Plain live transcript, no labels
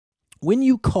When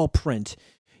you call print,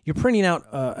 you're printing out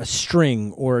a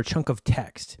string or a chunk of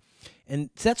text. And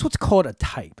that's what's called a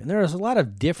type. And there's a lot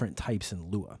of different types in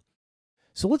Lua.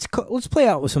 So let's play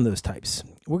out with some of those types.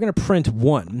 We're going to print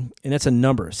 1, and that's a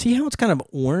number. See how it's kind of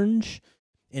orange,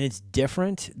 and it's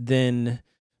different than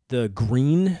the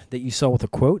green that you saw with the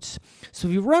quotes? So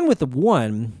if you run with the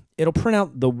 1, it'll print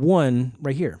out the 1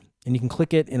 right here. And you can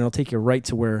click it, and it'll take you right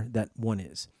to where that 1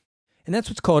 is. And that's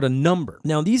what's called a number.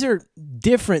 Now, these are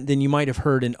different than you might have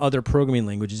heard in other programming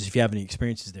languages if you have any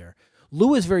experiences there.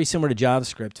 Lua is very similar to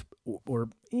JavaScript or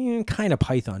kind of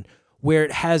Python, where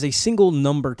it has a single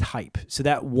number type. So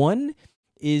that 1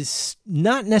 is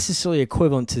not necessarily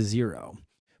equivalent to 0,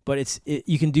 but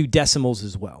you can do decimals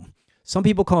as well. Some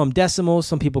people call them decimals,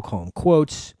 some people call them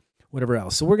quotes, whatever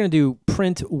else. So we're going to do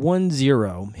print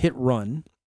 10, hit run,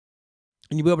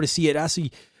 and you'll be able to see it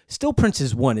actually still prints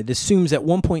as 1. It assumes that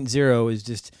 1.0 is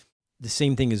just the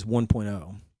same thing as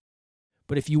 1.0.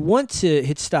 But if you want to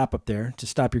hit stop up there to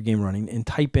stop your game running and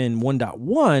type in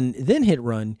 1.1, then hit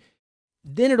run,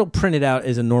 then it'll print it out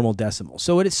as a normal decimal.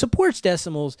 So it supports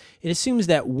decimals. It assumes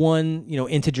that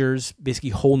integers, basically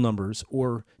whole numbers,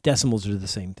 or decimals are the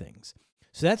same things.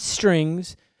 So that's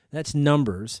strings, that's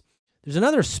numbers. There's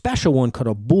another special one called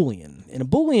a Boolean. And a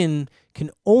Boolean can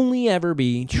only ever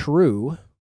be true.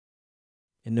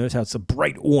 And notice how it's a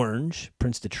bright orange,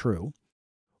 prints to true,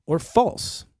 or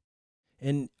false.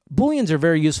 And Booleans are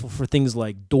very useful for things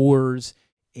like doors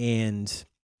and,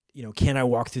 can I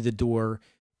walk through the door?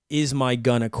 Is my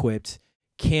gun equipped?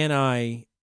 Can I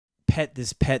pet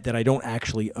this pet that I don't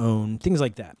actually own? Things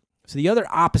like that. So the other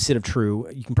opposite of true,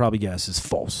 you can probably guess, is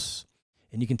false.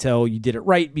 And you can tell you did it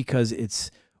right because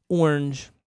it's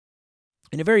orange.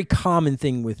 And a very common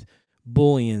thing with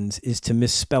Booleans is to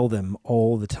misspell them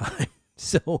all the time.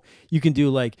 So you can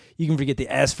do you can forget the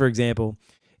S, for example.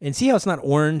 And see how it's not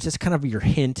orange? That's kind of your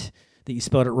hint that you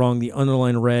spelled it wrong. The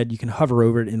underlined red, you can hover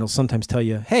over it and it'll sometimes tell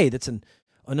you, hey, that's an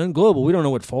unglobal. We don't know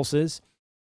what false is.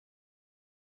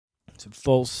 So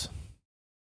false.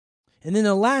 And then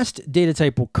the last data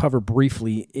type we'll cover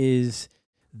briefly is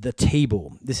the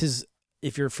table. This is,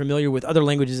 if you're familiar with other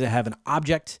languages that have an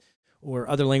object or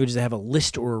other languages that have a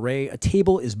list or array, a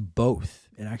table is both.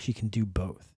 It actually can do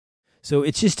both. So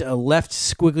it's just a left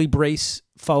squiggly brace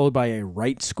followed by a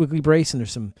right squiggly brace, and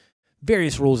there's some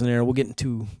various rules in there. We'll get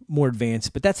into more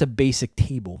advanced, but that's a basic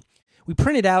table. We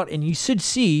print it out, and you should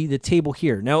see the table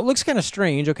here. Now, it looks kind of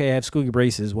strange. Okay, I have squiggly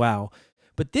braces. Wow.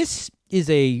 But this is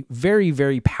a very,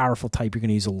 very powerful type you're going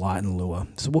to use a lot in Lua.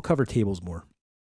 So we'll cover tables more.